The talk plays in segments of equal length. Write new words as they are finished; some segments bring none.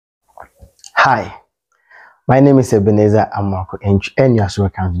Hi, my name is Ebenezer Amoako, and you are so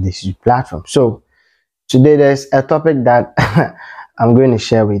welcome to this platform. So today there's a topic that I'm going to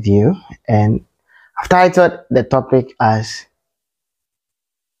share with you, and I've titled the topic as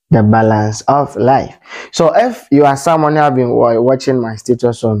the balance of life. So if you are someone who have been watching my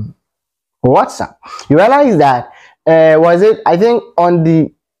status on WhatsApp, you realize that was it I think on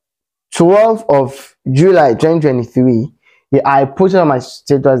the 12th of July 2023, I put on my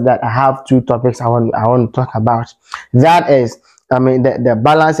status that I have two topics I want to talk about. That is, the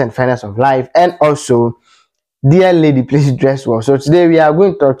balance and fairness of life, and also, dear lady, please dress well. So today we are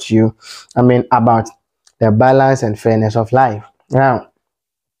going to talk to you, about the balance and fairness of life. Now,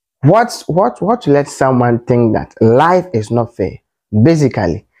 what let someone think that life is not fair?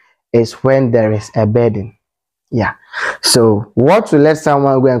 Basically, is when there is a burden. Yeah. So, what will let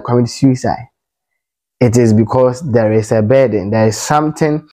someone go and commit suicide? It is because there is a burden. There is something